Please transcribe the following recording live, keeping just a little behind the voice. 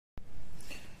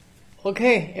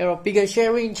Okay, you're a bigger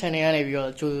sharing channel and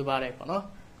you're to buy no.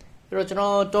 You're a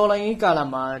dollar in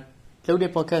Galama,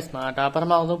 loaded podcast, ma, but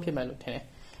I'm out of my lieutenant.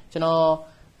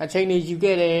 A Chinese you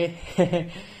get a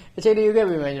Chinese you get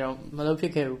with my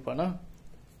Malopica, no?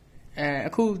 A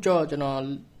cool George and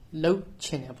all low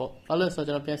chinable. All of such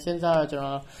a sense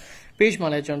are page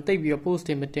manager and take your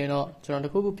posting material, John the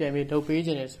Cuckoo Piami, no page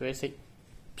in its basic.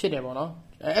 Chidable, no?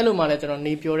 Elo manager on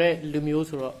Nipure,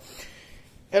 Lumusuro.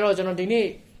 Ero John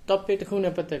Dini. Topic who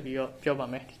never the view of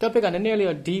Jobame. Topic and nearly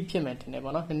a deep payment in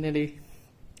a nearly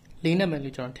Lina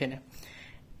Meliton Tenner.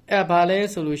 A ballet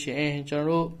solution,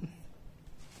 general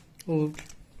who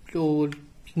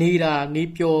need a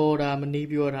nipura,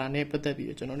 manipura, never the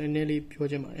view, general nearly pure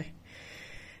Gemini.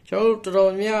 So to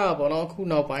Romia, Bonoku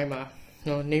no Paima,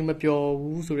 no name of your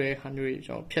Usure Henry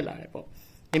or Pillar.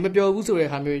 Name of your Usure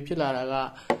Henry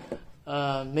Pillar,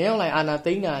 male like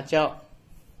Anathina, Joe.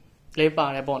 Lay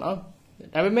by a bono.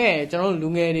 I mean, General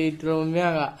Lungeri,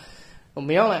 Dromiaga,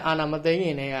 Mion and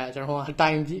Anamatay, General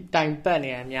time penny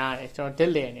and Yard, General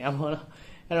Delay,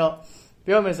 and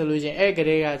Pure solution, Egg,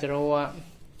 General,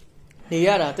 the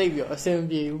Yara, take your same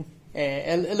view,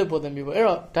 eligible than you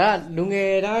were. That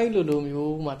Lungeri,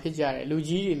 Lulu, my picture,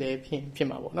 Luigi,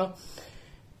 Pimabo, no?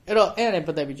 Error, and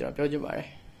put the picture, Georgia.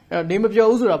 Name of your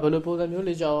Uzura, but the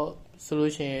knowledge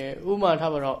solution, Uma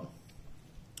Tavaro.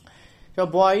 Your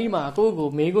boy, ma,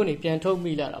 go, may go, Nipian told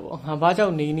me that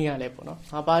about Nini Alepono,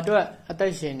 about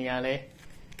attention, Yale,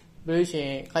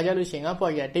 British, Kajalushing up or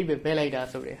your David Belida,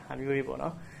 sorry, have you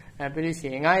ribono? British,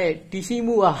 I, DC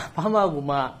Mua, Pama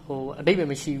Guma, or David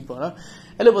Machine bono,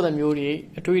 Elabo the Muri,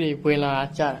 a truly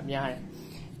Buena Jar, Yan.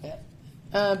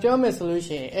 German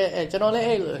solution, General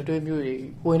A, do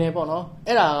Muri, Winebono,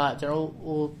 Ella,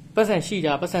 General, Person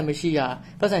Shida, Person Machia,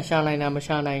 Person Shanina,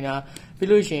 Machanina,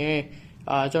 Belushi.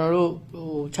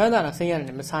 General China saying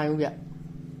the Messiah.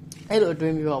 I don't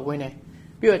dream you are winning.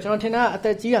 You are Jonathan at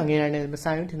the Giang and the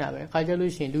Messiah to never.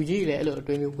 Kajalution, Luigi, a little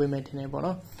dream women in a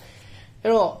bono.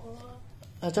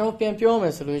 A European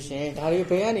pure solution, how you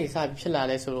pay any side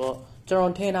Pilales or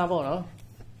Jonathan Bono.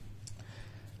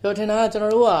 Jonathan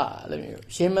General,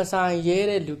 Shemasan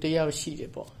Yere, Lutea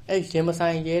Sheetable. A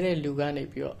Shemasan Yere,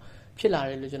 Lugani pure,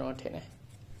 Pilare Jonathan.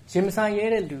 Shemasan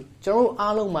Yere, Lu, Joe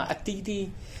Aloma, a TD.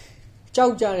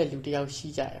 Chow Jarre Lutia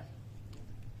Shija.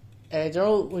 A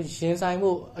general with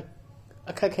Shinsaimo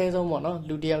a cacazo mono,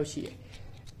 Ludia Shi.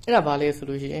 In a ballet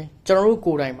solution, General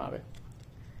Kurai Mabe.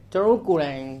 General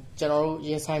Kurai, General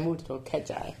Yinsaimo to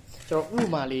catch eye. General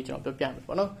Uma Legion of the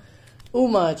piano.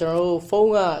 Uma, General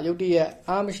Fonga, Ludia,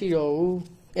 Amshio,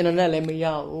 in a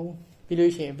Lemia,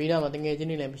 Pilushi, Vida,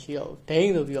 Matingajini Lemshio,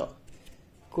 Dane of your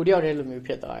Kudia Relumi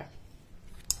Pieta.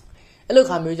 A look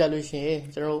how much I Lucy,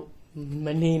 General.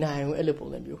 Many nine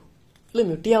eligible than you. Let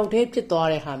me deal tape to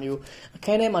Dore ham you. A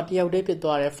cannon at deal tape to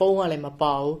Dore, 4 and a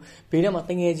bow, beat them a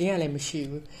thing again and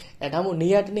machine, and I will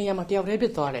near the name of deal tape to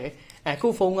Dore, and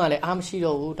cool phone on the arm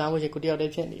shield, down which you could deal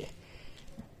tape penny.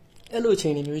 A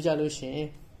luchin in Uja Luchin.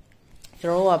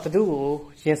 General up to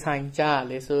do, yes, I'm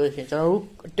Charlie, so General,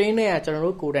 Dana,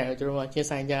 General Kuran, General,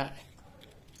 yes, I'm Jar.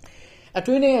 A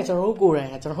train at General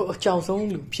Kuran, General Johnson,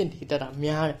 Lupin, that I'm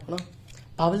yarn, no?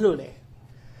 Pablo.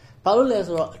 Paulus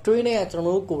or training at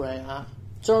General Kuran,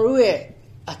 General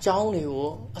a Johnny,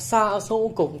 a Sa so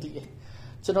goldie.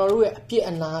 General Piet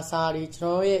and Nasari,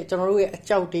 General a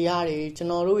Chautiari,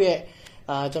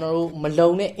 General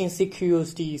Malone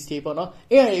insecurity stable, no?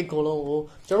 Ere Golo,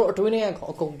 General training a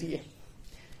goldie.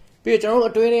 Be a general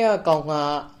training a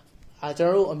gonga, a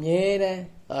general Amiere,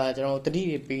 General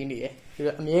 3 being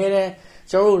Amiere,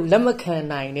 General Lemacan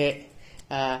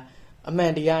 9. A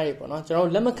man diary, but General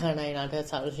Lemacan and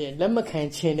that's how she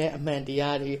Lemacan chin a man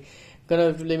diary. Gonna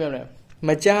live on a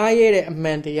Majay a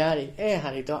man diary,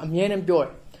 Harry, a man and boy.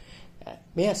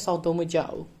 Me a salt on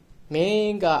Majao.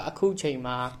 Menga a cool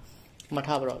chama,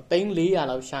 Matabro, Bang Lee, I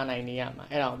love Shana in Yama,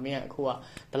 and me and Kua,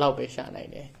 the Lobe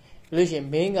Shana. Lucian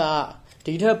Menga,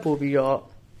 Dita Pubio,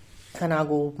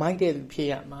 Canago, my dear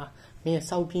Piama, me a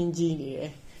Southern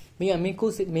genie. Me and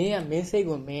Miko sit me and me say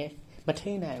with me,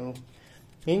 Matena.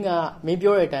 Minga, maybe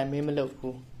you're a time, maybe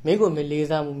local. Maybe me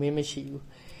laser, maybe she.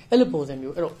 Elbows and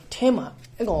you, Tema,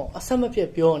 a summer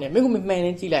pure, maybe me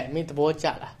manage like me the boy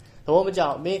jala. The woman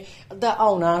job, me that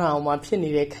all now, my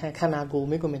penny can go,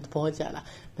 make me the boy jala.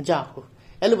 Majaco.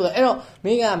 Elbow,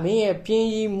 me a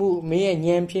pin move, me a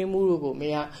yam pin move,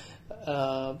 me a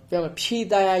P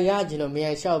diagino, me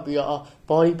I shall be your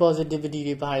body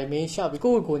positivity by me shall be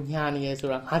good, yani as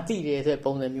well. Hati is a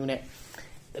bone unit.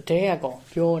 The day I go,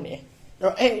 pure.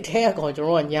 ထဲကောင်ကျွန်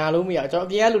တော်ကညာလို့မရကျွန်တော်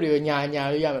အပြင်ကလူတွေကိုညာ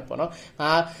လို့ရမယ်ပေါ့နော်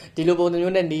ငါဒီလိုပုံစံ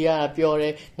မျိုးနဲ့နေရတာပျော်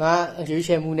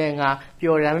တယ်ငါရွေးချယ်မှု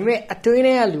နဲ့ငါပျော်တယ်ဒါပေမဲ့အတွင်းထဲ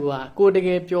ကလူကကိုတ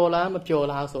ကယ်ပျော်လားမ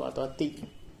ပျော်လား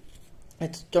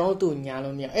ဆိုတာတော့သိကျွန်တော်တို့ညာ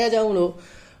လို့မရအဲအကြောင်း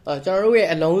မလို့ကျွန်တော်တို့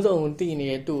ရဲ့အလုံး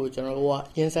စုံသိနေတဲ့သူ့ကိုကျွန်တော်တို့က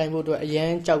ရင်ဆိုင်ဖို့အတွက်အ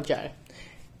ရန်ကြောက်ကြတယ်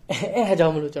အဲ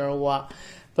အကြောင်းမလို့ကျွန်တော်တို့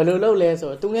ကဘယ်လိုလုပ်လဲဆို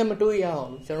တော့သူနဲ့မတွေ့ရအောင်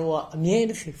ကျွန်တော်တို့ကအမြဲ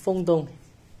တမ်းဖု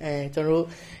န်းသုံးတယ်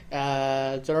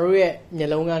ကျွန်တော်တို့ရဲ့မျက်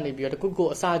လုံးကနေပြီးတော့တခုခု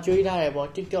အစာကျွေးထားတယ်ပေါ့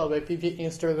TikTok ပဲဖြစ်ဖြစ်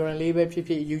Instagram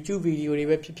လေးပဲဖြစ်ဖြစ် YouTube ဗီဒီယိုတွေ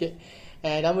ပဲဖြစ်ဖြစ်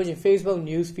ဒါမှမဟုတ် Facebook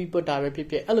News Feed ပို့တာပဲဖြစ်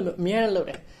ဖြစ်အဲ့လိုမျိုးအများကြီးလုပ်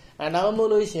တယ်နောက်မှ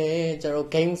မလို့ရှိရင်ကျွန်တော်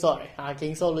game ဆော့တယ်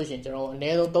game ဆော့လို့ရှိရင်ကျွန်တော်အ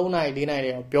နည်းဆုံး3နာရီ4နာရီ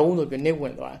တော့ပြုံးလို့ပြနေဝ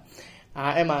င်သွား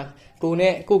တယ်အဲ့မှာကို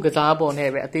နဲ့ကိုကစားပေါ်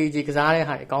နဲ့ပဲအသေးကြီးကစားတဲ့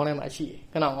ဟာတွေအကောင်းထဲမှာရှိ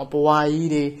တယ်ခဏဘ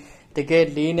ဝကြီးတွေတကယ်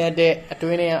လေးနေတဲ့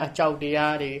အတွင်းထဲကအကြောက်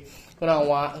တရားတွေခုန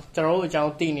ကကျွန်တော်တို့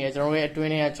အကြောင်းသိနေတယ်ကျွန်တော်ရဲ့အတွ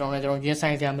င်းထဲကကျွန်တော်ရင်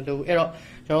ဆိုင်စရာမလိုဘူးအဲ့တော့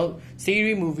ကျွန်တော်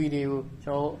series movie တွေကို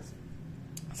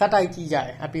ကျွန်တော်စတိုက်ကြည့်ကြ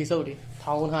တယ် episode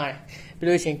တွေထောင်းထား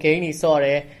တယ်ပြီးလို့ရှိရင် game တွေဆော့တ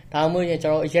ယ်ဒါမှမဟုတ်ရင်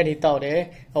ကျွန်တော်အရက်တွေတောက်တယ်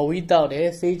ဝီးတောက်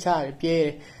တယ်ဆေးချတယ်ပြဲ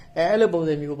တယ်အဲ့လိုပုံ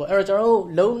စံမျိုးပေါ့အဲ့တော့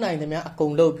ကျွန်တော်တို့လုံးနိုင်သမျှ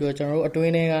အကုန်လုပ်ပြီးတော့ကျွန်တော်တို့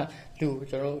အတွင်းထဲ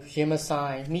ကလူကျွန်တော်တို့ရင်မ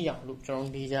ဆိုင်မိအောင်လို့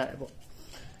ကျွန်တော်နေကြတယ်ပေါ့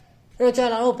အဲ့တော့ကြာ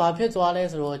လာတော့ဘာဖြစ်သွားလဲ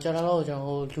ဆိုတော့ကြာလာတော့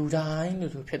ကျွန်တော်လူတို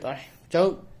င်းလူဖြစ်သွားတယ်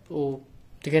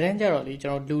ကျွန်တော်တကယ်တမ်းကျတော့လေကျွ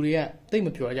န်တော်လူတွေကသိ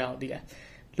မပြောကြအောင်သိ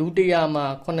လားလူ100မှာ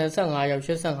85ယောက်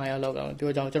85ယောက်လောက်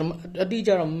ကပြောကြအောင်ကျွန်တော်အတိ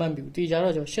အကျတော့မမှတ်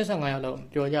ဘူးတိကျတော့ကျွန်တော်85ယောက်လောက်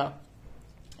ပြောကြ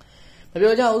အောင်မ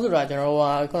ပြောကြဘူးဆိုတာ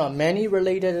ကျွန်တော်ကခုန money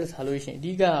related ဆိုလို့ရှိရင်အ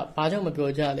ဓိကဘာကြောင့်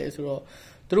မပြောကြလဲဆိုတော့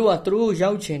သူတို့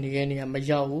ရောက်ချင်နေတဲ့နေရာ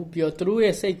မရောက်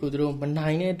ဘူးပြီးတော့သူတို့ရဲ့စိတ်ကိုသူတို့မ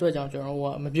နိုင်တဲ့အတွက်ကြောင့်ကျွန်တော်က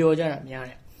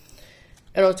မပြောကြတာများတယ်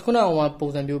အဲ့တော့ခုနကပုံ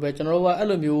စံမျိုးပဲကျွန်တော်တို့ကအဲ့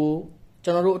လိုမျိုး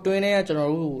ကျွန်တော်တို့အတွင်းထဲက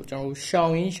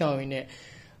ကျွန်တော်တို့ရှောင်းရင်း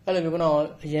နဲ့အဲ့လိုမျိုး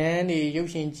ကတော့အရန်တွေရုပ်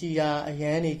ရှင်ကြည့်တာအ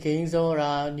ရန်တွေ game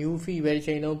စောတာ new feed ပဲ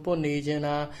တစ်ချိန်လုံးပုတ်နေခြ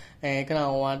င်းတာခ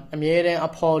ဏအမြဲတမ်းအ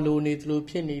ဖော်လိုနေသ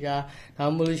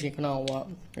လိုဖြစ်နေတာဒါမှမဟုတ်လို့ရှိရင်ခဏ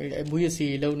မူ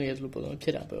ရစီလုံးနေသလိုပုံစံဖြ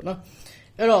စ်တာပေါ့နော်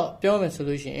အဲ့တော့ပြောမယ်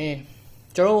ဆိုလို့ရှိ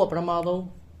ရင်ကျွန်တော်တို့ပထ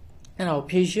မဆုံးအဲ့ဒါ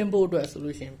ကိုဖြည့်ရှင်းဖို့အတွက်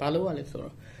ဆိုလို့ရှိရင်ဘာလုပ်ရလဲ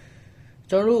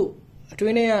ဆိုတော့ကျွန်တော်တို့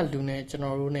အတွင်းထဲကလူနဲ့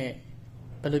ကျွန်တော်တို့နဲ့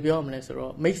ဘယ်လိုပြောရမလဲ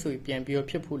ဆိုတော့မိတ်ဆွေပြန်ပြီးတော့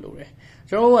ဖြစ်ဖို့လိုတယ်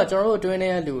ကျွန်တော်တို့အတွ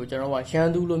င်းထဲကလူကိုကျွန်တော်ကရန်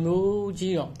သူလိုမျိုး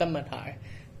ကြီးတော့တတ်မှတ်ထား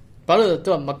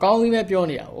တယ်ဘာလို့လဲသူကမကော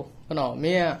င်းကြီးပဲပြောနေတာကိုခဏ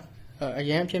မင်းကအ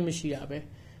ရန်ဖြစ်မ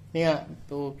ရှိတာပဲမ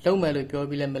င်းကလုံမယ်လို့ပြော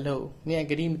ပြီးလည်းမလုပ်မ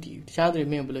င်းကဂတိမတည်ဘူးတခြားသူတွေ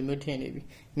မင်းဘယ်လိုမျိုးထင်နေ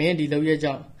ပြီမင်းဒီလောက်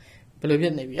ရကြောင်းဘယ်လိုဖြ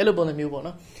စ်နေပြီအဲ့လိုပုံစံ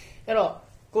မျိုးပေါ့နော်အဲ့တော့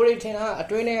ကိုရီထင်တာ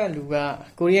အတွင်းထဲကလူက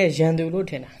ကိုရီရဲ့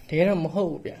ရန်သူလို့ထင်တာတကယ်တော့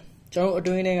မဟုတ်ဘူးဗျကျွန်တော်အ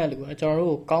တွင်းထဲကလူကကျွန်တော်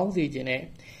တို့ကိုကောင်းစေခြင်း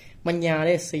နဲ့မညာ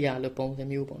တဲ့ဆရာလိုပုံစံ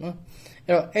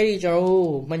မျိုးပေါ့နော်အဲ့တော့အဲ့ဒီကျွန်တော်တို့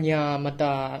မညာမ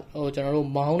တာ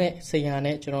ကျွန်တော်တို့မောင်းတဲ့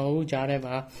ဆရာနဲ့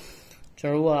ကျွန်တော်တို့ကြားထဲမှာ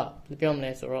ကျွန်တော်တို့ကပြော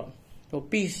မလဲဆိုတော့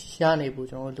peace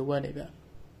ရနေဖို့ကျွန်တော်တို့လိုအပ်နေဗျ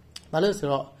ဘာလို့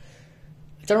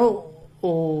ဆိုတော့ကျွန်တော်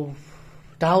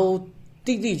ဒါ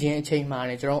ကိုတိချင်းအချိန်မှာ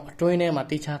ねကျွန်တော်အတွင်းထဲမှာ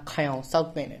တိချခိုင်အောင်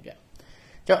စောက်ပင်နေဗျ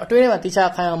ကျွန်တော်အတွင်းထဲမှာတိချ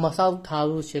ခိုင်အောင်မစောက်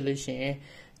ထားလို့ရှိလို့ရှိရင်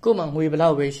ကို့မှာငွေဘလော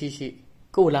က်ပဲ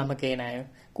ရှိကို့လာမကယ်နိုင်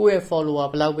ဘူးကိုယ့်ရဲ့ follower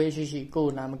ဘလောက်ပဲရှိကို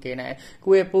ယ်လာမကယ်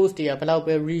နိုင်ကိုယ့်ရဲ့ post တွေကဘလောက်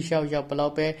ပဲ reach out ရောက်ဘ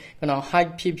လောက်ပဲ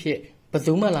hype ဖြစ်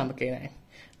ဘယ်သူမှလာမကယ်နိုင်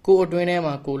ကိုယ်အတွ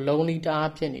င်းထဲမှာကိုယ်လုံးလီတ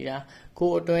အားဖြစ်နေတာကို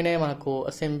ယ်အတွင်းထဲမှာကိုယ်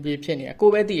အစင်ပြေဖြစ်နေတာကို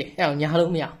ယ်ပဲသိတယ်အဲ့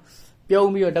အောင်ညာလို့မ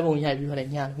ရပြုံးပြီးတော့တပ်ပုံရိုက်ပြီးတော့လ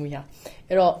ည်းညာလို့မ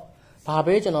ရအဲ့တော့ဘာပဲ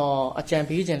ကျွန်တော်အ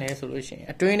ကြံပေးခြင်းလဲဆိုလို့ရှိရင်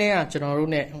အတွင်းထဲကကျွန်တော်တို့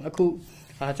ਨੇ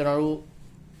အခုကျွန်တော်တို့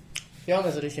ပြော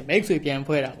မယ်ဆိုလို့ရှိရင်မိတ်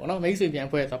ဆွေပြန်ဖွဲ့တာပေါ့နော်မိတ်ဆွေပြန်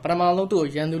ဖွဲ့ဆိုတော့ပထမဆုံးသူ့ကို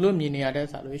ရန်သူလို့မြင်နေရ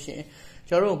တဲ့ဆိုလို့ရှိရင်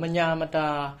ကျွန်တော်တို့မညာ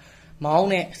မတာမော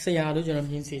င်းတဲ့ဆရာတို့ကျွန်တော်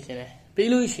မြင်စီခြင်းတယ်ပြီး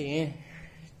လို့ရှိရင်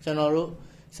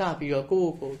ကျွန်တော်တို့စပြီးတော့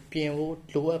ကိုယ့်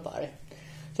ကိုပြင်ဖို့လိုအပ်ပါတယ်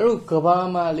ကျွန်တော်တို့ကဘာ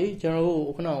မှာလေကျွန်တော်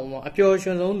တို့ခုနကအပျော်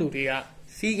ရွှင်ဆုံးလူတွေ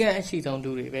ကစီးကန်းအရှိဆုံး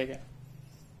လူ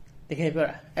တွေပဲဗျတ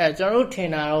ကယ်ပြောတာကျွန်တော်တို့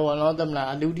ထင်တာတော့ဘောနော်သမ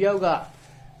လားလူတယောက်က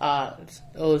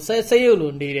စိတ်ရုပ်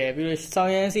လိုနေတယ်ပြီးတော့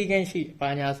ဆောင်းရမ်းစီးကန်းရှိဘာ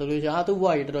ညာဆိုလို့ရှိရင်သူ့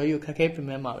ဘဝကြီးတော်တော်ကြီး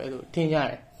ခက်ခဲပြင်မဲ့မှာပဲလို့ထင်ကြ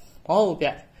တယ်မဟုတ်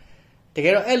ဘူးဗျတ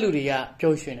ကယ်တော့အဲ့လူတွေက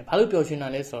ပျော်ရွှင်တယ်ဘာလို့ပျော်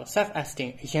ရွှင်တာလဲဆိုတော့ self esteem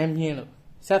အရင်မြင်လို့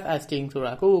self esteem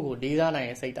ဆိုတာကိုယ့်ကိုယ်လေးစား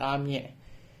နိုင်တဲ့စိတ်အားမြင့်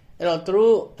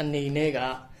အဲ့တော့သူတို့အနေနဲ့က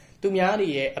သူများ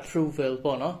တွေရဲ့ approval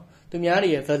ပေါ့နော်သူများ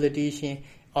တွေရဲ့ validation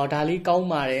ဒါလေးကော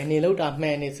င်းပါတယ်နေလို့တာမှ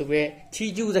န်နေ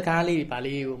ဆိုရဲချီးကျူးစကားလေး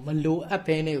တွေပါလေးကိုမလိုအပ်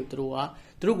ဘဲ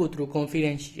နဲ့သူတို့ကိုသူတို့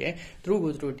confidence ရှိတယ်သူတို့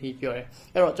ကိုသူတို့ဒီပြောတယ်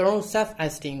အဲ့တော့ကျွန်တော်တို့ self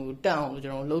esteem ကိုတက်အောင်လို့ကျွ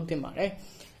န်တော်လုပ်သင့်ပါ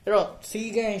တယ်အဲ့တော့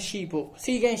စီကန်း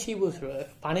ရှိဖို့ဆိုတော့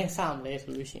ဘာနဲ့စ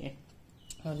မလဲဆိုလို့ရှိရင်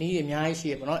နည်းအများကြီးရှိ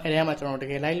ရပေါ့နော်အဲ့ဒါမှကျွန်တော်တ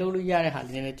ကယ်လိုက်လို့ရတဲ့ဟာ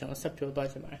လေးနဲ့ကျွန်တော်ဆက်ပြောသွား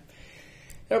ချင်ပါ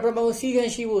တယ်အဲ့တော့ promote စီကန်း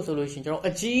ရှိဖို့ဆိုလို့ရှိရင်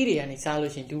ကျွန်တော်အကြီးတွေကနေ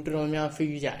စားလို့ရှိရင်လူတော်တော်များ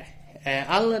free ကြ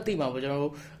တယ်အားလုံးသိမှာပေါ့ကျွန်တော်တို့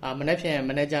မနေ့ပြန်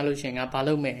မနေ့ကြလို့ရှိရင်ငါဘာ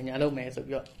လုပ်မယ်ညာလုပ်မယ်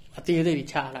ဆိုပြီးတော့အသေးသေး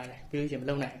တွေချလာတယ်ပြီးလို့ရှိရင်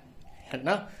မလုပ်နိုင်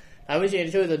ဘူးနော် ဒါမှမဟုတ်တ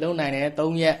ချို့ဆိုလုံနိုင်တယ်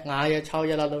3ရက်5ရက်6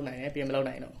ရက်လောက်လုံနိုင်တယ်ပြင်မ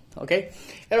လုံနိုင်တော့ okay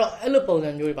အဲ့တော့အဲ့လိုပုံစံ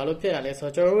မျိုးတွေဘာလို့ဖြစ်တာလဲ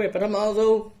ဆိုတော့ကျွန်တော်တို့ရဲ့ပထမဆုံး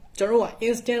ကျွန်တော်တို့က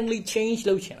instantly change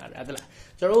လုပ်ချင်တာဗျာဟုတ်လား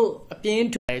ကျွန်တော်တို့အပြ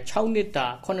င်းထန်6နှစ်တာ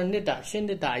9နှစ်တာ10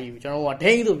နှစ်တာကြီးကိုကျွန်တော်တို့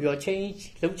ကဒိန်းဆိုပြီးတော့ change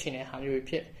လုပ်ချင်တဲ့ဟာမျိုး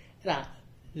တွေဖြစ်အဲ့ဒါ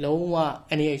လုံး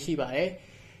ဝအနေရရှိပါ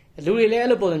တယ်လူတွေလည်း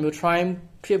အဲ့လိုပုံစံမျိုး try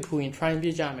ဖြစ်ဖူးရင် try ပြ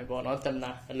ကြမယ်ပေါ့နော်တ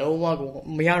မနာလုံးဝ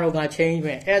ကိုမရတော့က change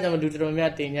ပဲအဲ့ဒါကြောင့်လူတော်များ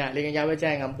တင်ကြလေကညာပဲ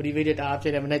ကြာရင်က motivated တာဖြ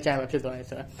စ်တယ်မနေ့ကြာမှဖြစ်သွား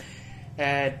တယ်ဆိုတော့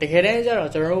တကယ်တမ်းကျတော့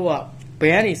ကျွန်တော်တို့က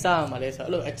ဘယ်ကနေစရမှာလဲဆိုတော့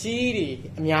အဲ့လိုအကြီးတွေ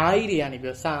အများကြီးတွေ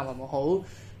ကနေပြီးတော့စရမှာမဟုတ်ဘူး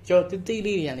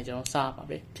ကျွန်တော်တိတိလေးတွေကနေကျွန်တော်စ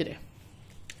ရပါပဲဖြစ်တယ်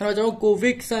အဲ့တော့ကျွန်တော်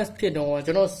covid ဖြစ်တော့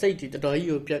ကျွန်တော်စိတ်တွေတော်တော်ကြီး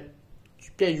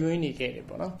ကိုပြက်ယွင်းနေခဲ့တယ်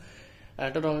ပေါ့နော်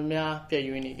တော်တော်များများပြက်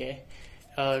ယွင်းနေခဲ့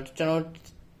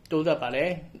ကျွန်တော်တိုးသက်ပါလေ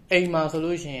အိမ်မှာဆို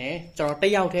လို့ရှိရင်ကျွန်တော်တ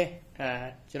စ်ယောက်တ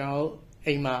ည်းကျွန်တော်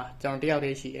အိမ်မှာကျွန်တော်တစ်ယောက်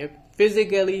တည်းရှိတယ်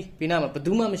physically ပြီးနားမှာ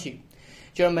ဘယ်သူမှမရှိဘူး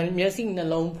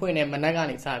ကျွန်တော်မျက်စိနှလုံးဖွင့်နေမနက်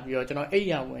ကနေစပြီးတော့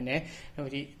ကျွန်တော်အိပ်ရ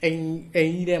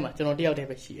ဝင်နေဒီအိမ်ကြီးထဲမှာကျွန်တော်တစ်ယောက်တ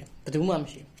ည်းပဲရှိတယ်ဘယ်သူမှ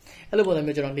မရှိဘူးအဲ့လိုပုံစံ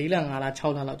မျိုးကျွန်တော်4လ5လ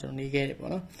6လလောက်ကျွန်တော်နေခဲ့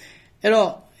တယ်ပေါ့နော်အဲ့တော့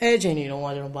အဲ့အချိန်တွေတုန်းက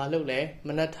ကျွန်တော်ဘာလုပ်လဲမ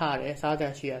နက်ထတယ်စားကြ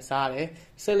ရှိရစားတယ်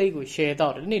ဆက်လေးကို share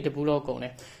တောက်တယ်ဒီနေ့တပူတော့ကုန်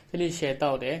တယ်ဆက်လေး share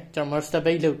တောက်တယ်ကျွန်တော်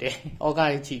masturbate လုပ်တယ်ဩ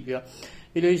ကားကြီးကြည့်ပြီးတော့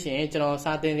ပြီးလို့ရှိရင်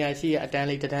ကျွန်တော်စာသင်ရရှိရအတန်း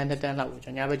လေးတစ်တန်းလောက်ကို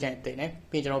ကျွန်တော်ညဘက်ကျရင်တင်တယ်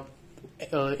ပြီး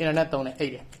ကျွန်တော်အင်တာနက်သုံးတယ်အိ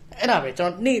တ်တယ်အဲ့ဒါပဲ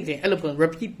ကျွန်တော်နေ့စဉ်အဲ့လိုပုံ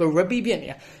repeat ဖြစ်နေ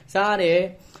တာစားတယ်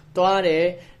သွား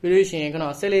တယ်ပြီးလို့ရှိရင်ကျွန်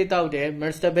တော်ဆက်လေးတောက်တယ်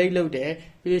masturbate လုပ်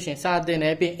တယ်ပြီးလို့ရှိရင်စာသင်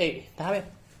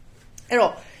တယ်ပြီးအိတ်ဒါပဲအဲ့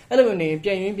တော့အဲ့လိုနေပြ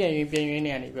န်ရင်းနေ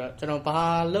ရနေပြီးတော့ကျွန်တော်ဘာ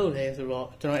လုပ်လဲ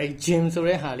ဆိုတော့ကျွန်တော်အဲ့ gym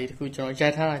ဆိုတဲ့ဟာလေးတခုကျွန်တော်ရို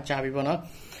က်ထားတာကြာ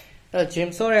ပြီပေါ့နော်အဲ့ gym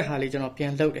ဆိုတဲ့ဟာလေးကျွန်တော်ပြ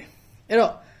န်လုပ်တယ်အဲ့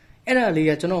တော့အဲ့ဒါလေး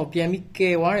ကကျွန်တော်ပြန်ပြီး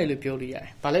ကယ်သွားတယ်လို့ပြောလို့ရတယ်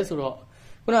ဘာလဲ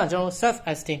ဆိုတော့ခုနကကျွန်တော် self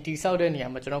esteem တိဆောက်တဲ့နေရာ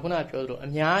မှာကျွန်တော်ခုနကပြောသလို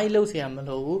အများကြီးလုပ်เสียမ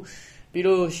လို့ပြီး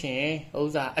လို့ရှင်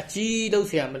ဥစ္စာအကြီးလုပ်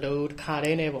เสียမလို့တစ်ခါ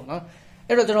တည်း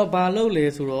နဲ့ပေါ့နော်အဲ့တော့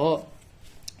ကျွန်တော်ဘာလုပ်လဲဆိုတော့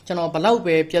ကျွန်တော်ဘ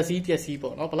လောက်ပဲပျက်စီး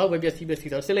ပေါ့နော်ဘလောက်ပဲပျက်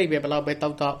စီးတော့စစ်လိုက်ပဲဘလောက်ပဲတော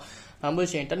က်ဒါမှ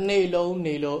မဟုတ်ရှင်တစ်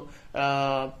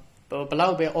နေ့လုံးနေလို့ဘ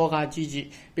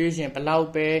လောက်ပဲအော်ဂါကြီးပြီးရှင်ဘ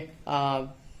လောက်ပဲဘ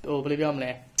ယ်လိုပြောမ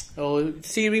လဲ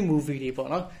series movie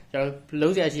တွေပေါ့နော်ကျွန်တော်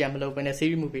လုံးစရာရှိရမလို့ပဲနဲ့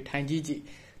series movie ထိုင်ကြည့်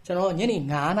ကျွန်တော်ညနေ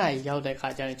9နာရီရောက်တဲ့ခါ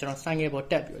ကျရင်ကျွန်တော်ဆိုင်ငယ်ပေါ်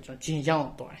တက်ပြီးတော့ကျွန်တော်ဂျင်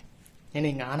ရောက်သွားတယ်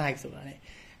ညနေ9နာရီဆိုတာ ਨੇ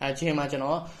ဂျင်မှာကျွန်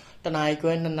တော်1နာရီ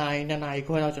ခွဲ2နာရီ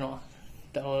ခွဲလောက်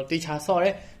ကျွန်တော်တေချာဆော့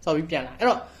ပြီးပြန်လာ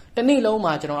အဲ့တော့တ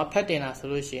နေ့လုံးမှာကျွန်တော်အဖက်တင်လာ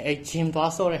ဆိုလို့ရှိရင်အဲ့ဂျင်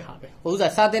သွားဆော့တဲ့ဟာပဲဥစ္စာ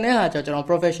စာတင်တဲ့ဟာကျွန်တော်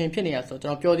profession ဖြစ်နေရဆို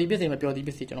ကျွန်တော်ပျော်သည်ဖြစ်စေမပျော်သည်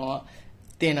ဖြစ်စေ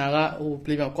ကျွန်တော်တင်တာက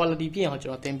quality ပြည့်အောင်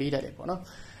ကျွန်တော်တင်ပေးတတ်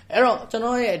တယ်ပေါ့နော်အဲ့တော့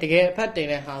ကျွန်တော်ရဲ့တကယ်အဖက်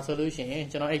တင်တဲ့ဟာဆိုလို့ရှိ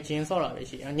ရင်ကျွန်တော်အဲ့ဂျင်းဆော့တာပဲ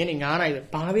ရှိညနေ9နာရီပဲ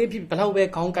ဘာပဲဖြစ်ဘလောက်ပဲ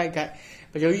ခေါင်း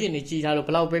ကိုက်ပကြိုးရှင်နေကြည်ထားလို့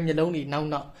ဘလောက်ပဲမျက်လုံးတွေနောက်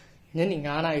ညနေ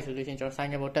9နာရီဆိုလို့ရှိရင်ကျွန်တော်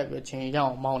ဆိုင်ငယ်ပေါ်တက်ပြီးချင်း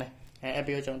ရအောင်မောင်းတယ်အဲ့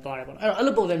ပြီးတော့ကျွန်တော်သွားတယ်ပေါ့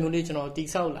အဲ့လိုပုံစံမျိုးလေးကျွန်တော်တိ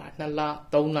ဆောက်လာ2လ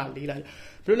3လ4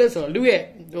လဘယ်လိုလဲဆိုတော့လူရဲ့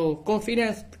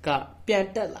confidence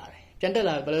ကပြန်တက်လာ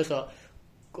တယ်ဘယ်လိုဆို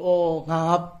တော့ငါ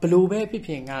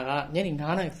ဘလို့ပဲဖြစ်ငါကညနေ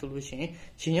9နာရီဆိုလို့ရှိ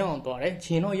ရင်ဂျင်းရအောင်သွား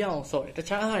တယ်ဂျင်းတော့ရအောင်ဆော့တယ်တ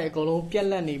ခြားဟာတွေအကုန်လုံးပြက်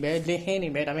လက်နေပဲလင်းဟ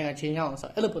င်းနေပဲဒါပေမဲ့ဂျင်းရ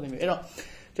အောင်ဆော့အဲ့လိုပုံစံမျိုးအဲ့တော့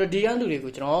ကျွန်တော်ဒီကလူ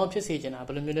တွေကိုကျွန်တော်ဖြစ်စေချင်တာဘ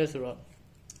ယ်လိုမျိုးလဲ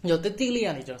ဆိုတော့ကျွန်တော်တိ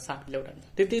လေးကနေကျွန်တော်စပြီးလုပ်တာ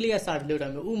တိလေးက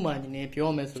စပြီးလုပ်တာမျိုး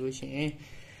ဥမာညီနေပြောမယ်ဆိုလို့ရှိ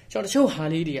ရင်ကျွန်တော်တချို့ဟာ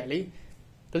လေးတွေ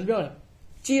ကလေဘယ်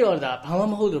လိုပြောလဲကြည့်တော့ဒါဘာ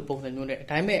မှမဟုတ်တဲ့ပုံစံမျိုး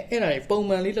နဲ့ဒါပေမဲ့အဲ့ဒါတွေ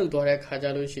ပုံမှန်လေးလုပ်သွား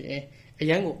တဲ့ခါကြလို့ရှိရင်အ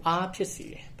ရန်ကို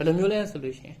အားဖြစ်စေတယ်ဘယ်လိုမျိုးလဲဆို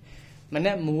လို့ရှိရင်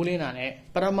မနဲ့မိုးလင်းတာ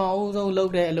နဲ့ပထမ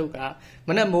အောင်ဆုံးလုပ်တဲ့အလုပ်က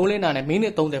မနဲ့မိုးလင်းတာနဲ့မိန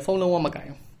စ်30ဖုန်းလုံးဝမကင်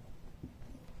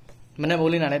ဘူးမ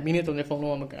နဲ့မိုးလင်းတာနဲ့မိနစ်30ဖု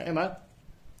န်းလုံးဝမကင်အဲ့မှာ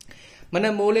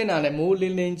မနဲ့မိုးလင်းတာနဲ့မိုးလ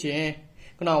င်းချင်း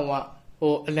ခု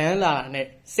နကအလန်းလာနဲ့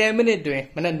10မိ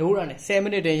နစ်တွင်မနဲ့နိုးတာနဲ့10မိ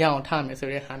နစ်တွင်ရအောင်ထားမယ်ဆို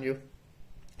တဲ့ဟာမျိုး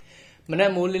မနဲ့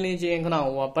မိုးလင်းချင်းခုန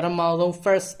ကပထမဆုံး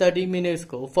first 30 minutes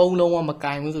ကိုဖုန်းလုံးဝမ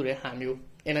ကင်ဘူးဆိုတဲ့ဟာ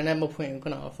မျိုးအင်တာနက်မဖွ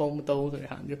င့်ခုနကဖုန်းမသုံးဆို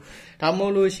တဲ့ဟာမျိုးဒါမှ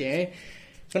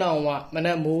မဟုတ်လို့ရှင်ခုနကမ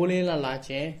နဲ့မိုးလ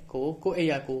င်းလာချင်း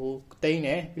ကိုအိယာကိုတိန်းတ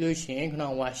ယ်ပြီးလို့ရှိရင်ခု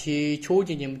နကရေ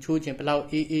ချိုးခြင်းမချိုးခြင်းဘ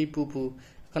လောက်အေးပူခု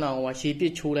နကရေ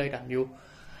ပစ်ချိုးလိုက်တာမျိုး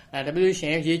ဒါပြီးလို့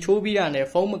ရှိရင်ရေချိုးပြီးတာနဲ့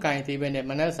ဖုန်းမကင်သေးဘဲ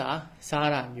နဲ့မနဲ့စား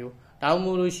တာမျိုးဒါမှမ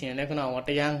ဟုတ်လို့ရှိရင်လည်းခုနက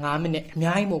တရား5မိနစ်အ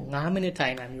များကြီးမဟုတ်5မိနစ်ထို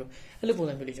င်တာမျိုးအဲ့လိုပုံ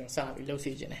စံမျိုးလေးကျွန်တော်စပြီးလုပ်စီ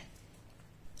ခြင်းတယ်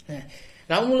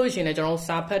ဒါမှမဟုတ်လို့ရှိရင်လည်းကျွန်တော်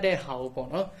စာဖတ်တဲ့ဟာ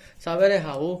ကိုပေါ့နော်စာဖတ်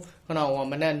တဲ့ဟာကိုခုနက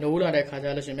မနဲ့နိုးလာ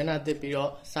တဲ့ခါကျလို့ရှိရင်မျက်နှာ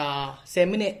တစ်ပြီးတော့စာ10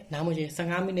မိနစ်နားမချင်း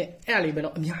15မိနစ်အဲ့ဒါ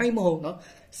လေးပဲတော့အများကြီးမဟုတ်နော်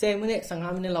10မိနစ်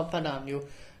15မိနစ်လောက်ဖတ်တာမျိုး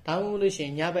ဒါမှမဟုတ်လို့ရှိ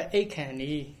ရင်ည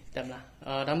ဘက်အိတ်ခံနေတယ်မလား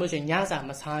ဒါမှမဟုတ်ရှင်ညစာ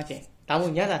မစားခြင်းဒါမှမဟု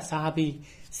တ်ညစာစားပြီး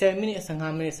10မိနစ်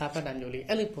15မိနစ်စာဖတ်တာမျိုးလေး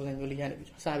အဲ့လိုပုံစံမျိုးလေးရနေ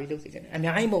ပြီစာပြီးလုပ်စီခြင်း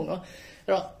အများကြီးမဟုတ်နော်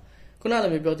အဲ့တော့ခုန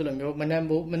ကလည်းပြောသလိုမျိုးမနဲ့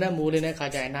မိုးလင်း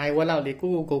တဲ့ခါကျရင်နိုင်ဝက်လောက်လေး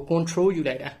ကို control ယူ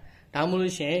လိုက်တာ ဒါမှ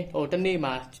မဟုတ်ရှင်ဟိုတနေ့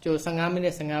မှာ15မိ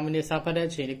နစ်စာဖတ်တဲ့အ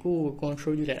ချိန်လေးကိုယ့်ကို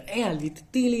control ယူလိုက်အဲ့ဟာ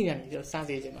လေးတီးလေးနေပြီးတော့စ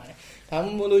စေချင်ပါ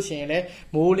တယ်ဒါမှမဟုတ်လို့ရှင်လည်း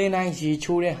မိုးလင်းတိုင်းရေ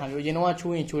ချိုးတဲ့ဟာမျိုးရင်တော့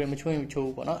ချိုးရင်ချိုးတယ်မချိုးရင်မ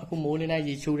ချိုးဘူးပေါ့နော်အခုမိုးလင်းတို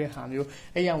င်းရေချိုးတဲ့ဟာမျိုး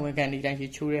အဲ့ရဝန်ခံနေတို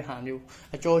င်းရေချိုးတဲ့ဟာမျိုး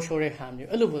အကြောချိုးတဲ့ဟာမျိုး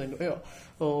အဲ့လိုပုံစံမျိုး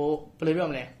အဲ့တော့ဟိုဘယ်လိုပြော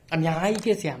မလဲအများကြီးဖြ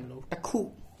စ်စရာမလိုတစ်ခု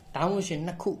ဒါမှ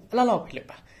မဟုတ်ရှင်နှစ်ခုအဲ့လောက်ဖြစ်လိုက်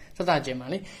ပါစသချ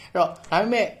င်းပါလေအဲ့တော့ဒါပေ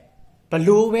မဲ့ဘ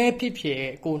လို့ပဲဖြစ်ဖြစ်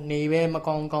ကိုနေပဲမ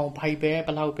ကောင်းကောင်း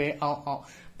ဖိုက်ပဲဘလောက်ပဲအောင်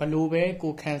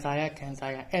ဘလို့ပဲကိုခံစားရ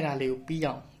အဲ့ဒါလေး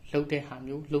ကိုပြီးအောင်လုပ်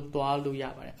တဲ့ဟာမျိုးလုပ်သွားလို့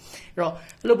ရပါတယ်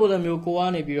အဲ့တော့အဲ့လိုပုံစံမျိုးကို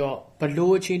ကနေပြီးတော့ဘ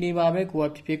လို့အခြေအနေပါပဲကို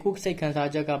ကဖြစ်ကိုစိတ်ခံ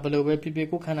စားချက်က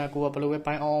ဘလို့ပဲဖြစ်ကိုခန္ဓာကိုယ်ကဘလို့ပဲ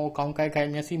ပိုင်းအောင်ကောင်းကိုက်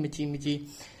မျက်စိမကြည့်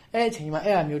အဲ့အချိန်မှာ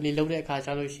အဲ့အမျိုးလေးလုပ်တဲ့အခါကျ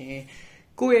လို့ရှိရင်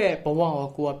ကိုယ့်ရဲ့ဘဝကို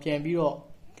ကိုကပြန်ပြီး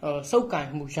တော့စုပ်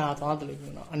ကင်မှုရာသွား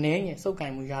တယ်လို့ပြောတော့အနေငယ်စုပ်က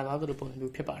င်မှုရာသွားတယ်လို့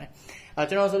ပုံစံမျိုးဖြစ်ပါ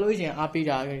တယ်ကျွန်တော်ဆိုလို့ရှိရင်အား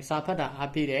ပေးတာစာဖတ်တာ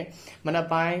အားပေးတယ်မ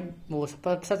နက်ပိုင်းဟို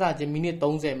ဆက်စချင်းမိနစ်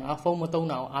30မှာဖုန်း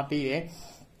မသုံးတာကိုအားပေး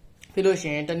တယ်ပြီးလို့ရှိ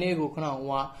ရင်တနေ့ကိုခဏ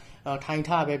ဟိုကထိုင်ထ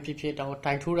ပဲဖြစ်တော့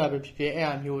တိုင်ထိုးတာပဲဖြစ်အဲ့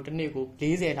အမျိုးတနေ့ကို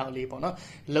40တောင်လေးပေါ့နော်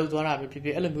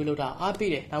လှုပ်သွားတာပဲဖြစ်အဲ့လိုမျိုးလှုပ်တာအား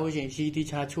ပေးတယ်နောက်လို့ရှိ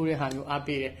ရင်ရီတီချာချိုးတဲ့ဟာမျိုးအား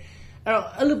ပေးတယ်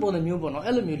အဲ့လိုပုံစံမျိုးပေါ့နော်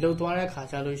အဲ့လိုမျိုးလှုပ်သွား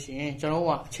တဲ့ခါကျလို့ရှိရင်ကျွန်တော်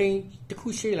ကအချိန်တစ်ခု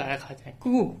ရှေ့လာတဲ့ခါကျရင်ခု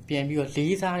ပြန်ပြီးတော့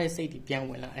လေးစားတဲ့စိတ်တွေပြန်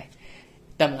ဝင်လာတယ်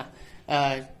တမ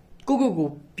လားကို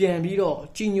ပြန်ပြီးတော့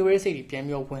ကြီးညိုတဲ့စိတ်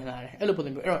တွေပြန်ပြီးတော့ဝင်လာတယ်အဲ့လိုပုံစံ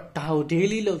မျိုးအဲ့တော့ဒါကို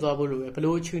daily လှုပ်သွားဖို့လိုပဲ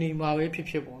ဘလို့အချိန်နေမှာပဲဖြ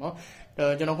စ်ပေါ့နော်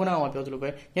ကျွန်တော်ခုနကပြောသ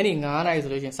လိုပဲညနေ9နာရီ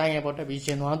ဆိုလို့ရှိရင်ဆိုင်ရပေါ်တက်ပြီးရှ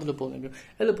င်သွားသလိုပုံစံမျိုး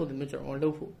အဲ့လိုပုံစံမျိုးကျွန်တော်လှု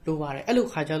ပ်ဖို့လိုပါတယ်အဲ့လို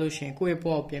ခါကြလို့ရှိရင်ကိုယ့်ရဲ့ဘ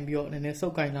ဝကိုပြန်ပြီးတော့နည်းနည်းစု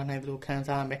ပ်ကိုင်လာနိုင်လို့ခံ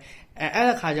စားရမယ်အဲ့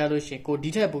ဒါခါကြလို့ရှိရင်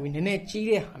ကိုဒီထက်ပိုပြီးနည်းန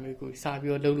ည်းကြီးတဲ့ဟာမျိုးကို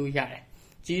စပြီးတော့လှုပ်လို့ရတယ်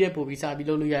ကြီးတဲ့ပို့ပြီးစပြီး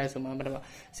လှုပ်လို့ရတယ်ဆိုမှမတမ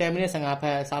10မိနစ်15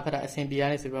ဖက်စားဖက်တာအဆင်ပြေ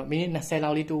ရတယ်ဆိုပြီးတော့မိနစ်20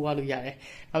လောက်လေးတိုးသွားလို့ရတယ်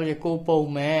နောက်ပြီးကို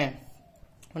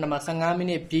ပုံမှန်ဟိုမှာ15မိ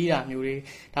နစ်ပြေးတာမျိုး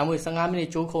လေးဒါမှမဟုတ်15မိ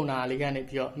နစ်ကျိုးခုံတာလေး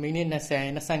ကနေပြီးတော့မိနစ်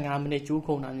20 25မိနစ်ကျိုး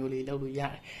ခုံတာမျိုးလေးလုပ်လို့ရ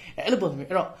တယ်အဲ့လိုပုံစံ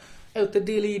မျိုးအဲ့တော့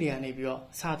တတိလေးတွေကနေပြီးတော့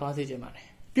စသွားစေချင်ပါတယ်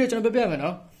ပြီးတော့ကျွန်တော်ပြပြမယ်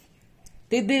နော်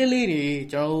တတိလေး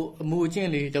တွေကျွန်တော်အမှုအကျင့်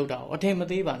လေးလုပ်တာအထင်မ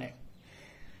သေးပါနဲ့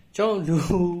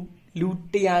ကျွန်တော်လူ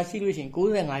100ရှိလို့ရှိရင်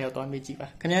95ရောက်သွားမြည်ကြည့်ပါ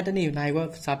ခင်ဗျားတနေ့ကို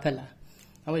နိုင်ခွက်စာဖက်လာ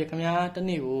နောက်ပြီးခင်ဗျား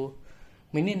တနေ့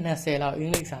ကိုမိနစ်20လောက်အ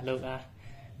င်္ဂလိပ်စာလုပ်လာ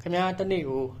ခင်ဗျားတ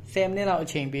နေ့ကို10မိနစ်လောက်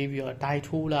အချိန်ပေးပြီးတော့ဒိုင်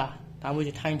ထိုးလာဒါမှ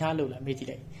မဟုတ်ထိုင်ထားလုပ်လာမေးကြ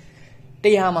ည့်လိုက်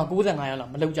100မှာ95ရောက်လော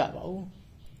က်မလုပ်ကြပါဘူး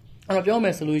အဲ့တော့ပြောမ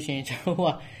ယ်ဆိုလို့ရှိရင်ကျွ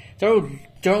န်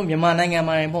တော်မြန်မာ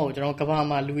နိုင်ငံမှာနေမဟုတ်ကျွန်တော်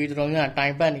ကမ္ဘာမှာလူတွေတော်တော်များတို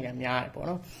င်ပတ်နေတာများတယ်ပေါ့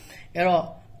နော်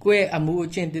အဲ့တော့ကိုယ့်ရဲ့အမှု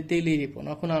အကျင့်တေးလေး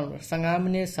တွေပေါ့နော်ခုနက15မိ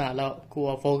နစ်စာလောက်ကိုက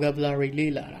vocabulary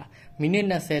လေ့လာတာမိနစ်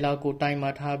20လောက်ကို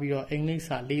တိုင်မှာထားပြီးတော့အင်္ဂလိပ်စာ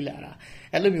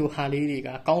လေ့လာတာအဲ့လိုမျိုးဟာလေးတွေ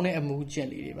ကကောင်းတဲ့အမှုအကျင့်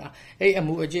လေးတွေပါအဲ့အ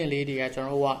မှုအကျင့်လေးတွေက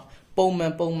ကျွန်တော်တို့က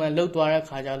ပုံမှန်လှုပ်သွား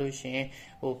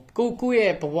တဲ့ခါကြလို့ရှင်ဟိုကိုယ့်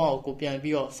ရဲ့ဘဝကိုပြန်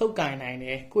ပြီးတော့စုပ်ကိုင်နိုင်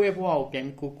တယ်ကိုယ့်ရဲ့ဘဝ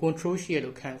ကိုပြန်ပြီးကို control ရှိရ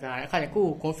လို့ခံစားရတယ်အခါကျကိုယ့်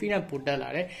ကို confidence ပိုတက်လာ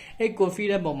တယ်အဲ့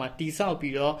confidence ပုံမှာတိ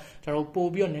ဆောက်ပြီးတော့ကျွန်တော်ပို့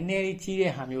ပြီးတော့နည်းနည်း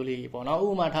လေးကြီးတဲ့ဟာမျိုးလေးပေါ့နော်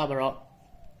ဥပမာ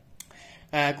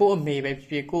ထားပါတော့ကို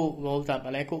အမေပဲဖြစ်ဖြစ်ကိုဘောဥ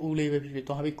စားပါလဲကိုဦး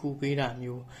လေးပဲဖြစ်ဖြစ်သွားပြီးကူပေးတာ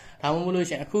မျိုးဒါမှမဟုတ်လို့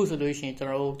ရှိရင်အခုဆိုလို့ရှိရင်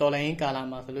ကျွန်တော်တို့တော်လို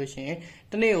င်းကာလာမှာဆိုလို့ရှိ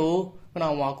ရင်တနေ့ကိုခဏ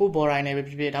မှာကိုဘော်ရိုင်း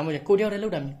နဲ့ပဲဖြစ်ဖြစ်ဒါမှမဟုတ်ကိုတယောက်တည်းလော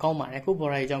က်တာကောင်းပါတယ်ကို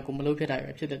ဘော်ရိုင်းအကြောင်းကိုမလုပ်ဖြစ်တာပဲ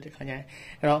ဖြစ်တဲ့ခါကျရင်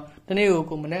အဲ့တော့တ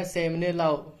နေ့ကိုမနက်10မိ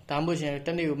နစ်လောက်ဒါမှမဟုတ်ရှင်တ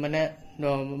နေ့ကိုမန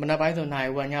က်ပိုင်းဆိုနိုင်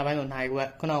ဝက်ညပိုင်းဆိုနိုင်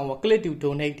ဝက်ခဏက click to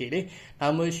donate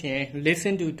တွေလေဒါမှမဟုတ်ရှင်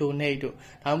listen to donate တို့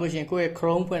ဒါမှမဟုတ်ရှင်ကိုယ့်ရဲ့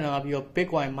Chrome ဖွင့်လာပြီးတော့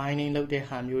Bitcoin mining လုပ်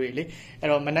တဲ့ဟာမျိုးတွေလေအဲ့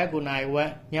တော့မနက်ကိုနိုင်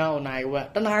ဝက်ညကိုနိုင်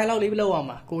ဝက်တနားရီလောက်လေးလောက်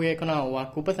အောင်ပါကိုယ့်ရဲ့ခဏ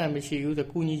ကိုပတ်စံမရှိဘူးဆို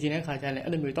ကူညီခြင်းတဲ့ခါကျ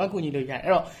ရင်အဲ့လိုမျိုးတွားကူညီလို့ရတယ်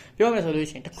အဲ့တော့ပြောမယ်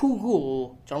ဆိုလို့ရှိရင်တစ်ခုခု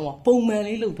ကိုကျွန်တော်ကပုံမှန်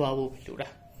လေးလုပ်သွားဖို့လိုတာ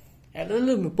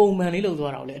အဲ့လိုမျိုးပုံမှန်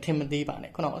လေးလုပ်သွားတာကိုလည်းအထင်မသေးပါ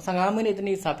နဲ့ခဏ15မိနစ်တ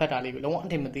နေ့စာဖတ်တာလေးကိုလုံးဝအ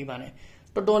ထင်မသေးပါနဲ့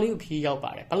တော်တော်လေးကိုခီးရောက်ပါ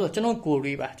တယ်ဘာလို့လဲကျွန်တော်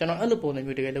ကိုရီးပါကျွန်တော်အဲ့လိုပုံစံ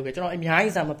မျိုးတကယ်လုပ်ခဲ့ကျွန်တော်အများ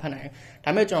ကြီးစာမဖတ်နိုင်ဘူးဒါ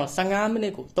ပေမဲ့ကျွန်တော်15မိ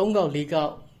နစ်ကို3ကောက်4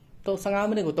ကောက်တော့15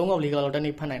မိနစ်ကို3ကောက်4ကောက်လောက်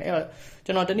တနေ့ဖတ်နိုင်တယ်အဲ့တော့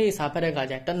ကျွန်တော်တနေ့စာဖတ်တဲ့အခါ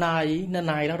ကျရင်1နာရီ2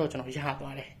နာရီလောက်တော့ကျွန်တော်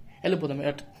ရသွားတယ်အဲ့လို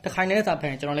ပုံစံမျိုးတစ်ခိုင်နဲ့စာဖတ်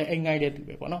ရင်ကျွန်တော်လည်းအိမ်ငိုက်တဲ့သူပဲ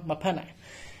ပေါ့နော်မဖတ်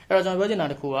နိုင်အဲ့တော့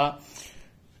ကျွန်တော်ပြောချင်တာတစ်ခု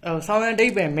ကဆောင်းရန်ဒိ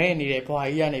တ်ပဲမဲနေတဲ့ဘွာ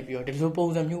ကြီးကနေပြီးတော့ဒီလို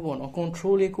ပုံစံမျိုးပေါ့နော်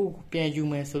control လေးကိုပြန်ယူ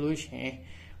မယ်ဆိုလို့ရှိရင်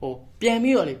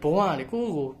ဟိုပြန်ပြီးတော့လေဘုံကလေကို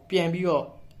ပြန်ပြီးတော့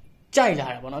ကြိုက်လာ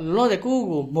တယ်ပေါ့နော်လောလောဆယ်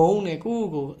ကိုမုန်းတယ်ကို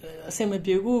အစင်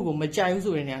မပြေကိုမကြိုက်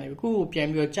ဘူးဆိုတဲ့နေရာနေကိုပြန်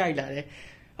ပြီးတော့ကြိုက်လာ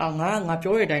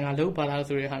တယ်ငါပြောတဲ့အတိုင်းငါလုပ်ပါလား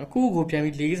ဆိုတဲ့ဟာ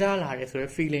ကိုပြန်ပြီးလေးစားလာတယ်ဆိုတဲ့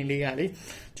feeling လေးကလေ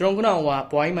ကျွန်တော်ခုန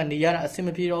ကဘွာကြီးမှာနေရတာအစင်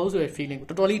မပြေတော့ဘူးဆိုတဲ့ feeling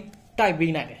ကိုတော်တော်လေး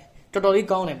တိုက်ပေးနိုင်တယ်တော်တော်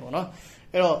လေးကောင်းတယ်ပေါ့နော်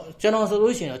အဲ့တော့ကျွန်တော်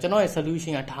ဆိုလို့ရှိရင်တော့ကျွန်တော်ရဲ့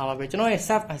solution ကဒါပါပဲကျွန်တော်ရဲ့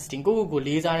self esteem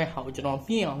ကိုလေးစားတဲ့ဟာကိုကျွန်တော်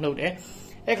မြင့်အောင်လုပ်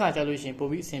တယ်အဲ့ခါကျလို့ရှိရင်ပို့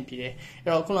ပြီးအဆင်ပြေတယ်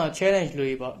အဲ့တော့ခုနက challenge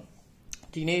လို့ပေါ့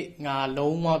ဒီ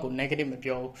နေ့ငါလုံးဝကို negative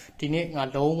မပြောဘူးဒီ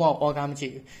နေ့ငါလုံးဝ organ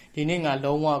မကြည့်ဘူးဒီနေ့ငါ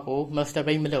လုံးဝကို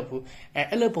masturbate မလုပ်ဘူး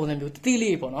အဲ့လိုပုံစံမျိုးတိတိ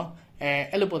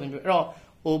လေးပေါ့နော်အဲ့လိုပုံစံမျိုးအဲ့တော့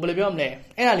ဘယ်လိုပြော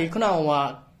မလဲအဲ့ဒါလေးခုန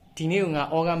ကဒီ ဒီနေ့ကငါ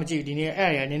ဩကမကြည့်ဒီနေ့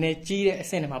အဲ့ရနည်းနည်းကြီးတဲ့အ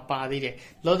ဆင့်တွေမှာပါသေးတယ်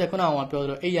လောဆယ်ခုနကပြောသ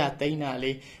လိုအိယာသိန်းတာ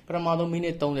လေးပထမဆုံးမိန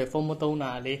စ်30ဖုန်းမသုံး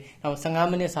တာလေးနောက်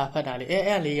15မိနစ်စာဖတ်တာလေး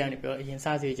အဲ့လေးရနေပြောအရင်စ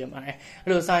စေချင်ပါတယ်အဲ့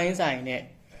လိုစာရင်းနဲ့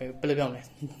ဘယ်လိုပြောမလဲ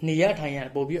နေရထိုင်ရ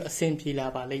ပို့ပြီးအဆင်ပြေလာ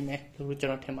ပါလိမ့်မယ်လို့ကျွန်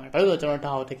တော်ထင်ပါတယ်ဘာလို့လဲဆိုတော့ကျွန်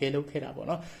တော်ဒါကိုတကယ်လုပ်ခဲ့တာပေါ့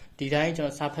နော်ဒီတိုင်းကျွန်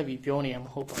တော်စာဖတ်ပြီးပြောနေရမှာ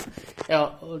မဟုတ်ပါဘူးအဲ့တော့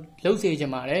လုပ်စေချ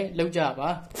င်ပါတယ်လုပ်ကြပါ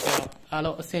အဲ့တော့အား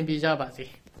လုံးအဆင်ပြေကြပါစေ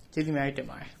ကျေးဇူးများတင်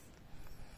ပါတယ်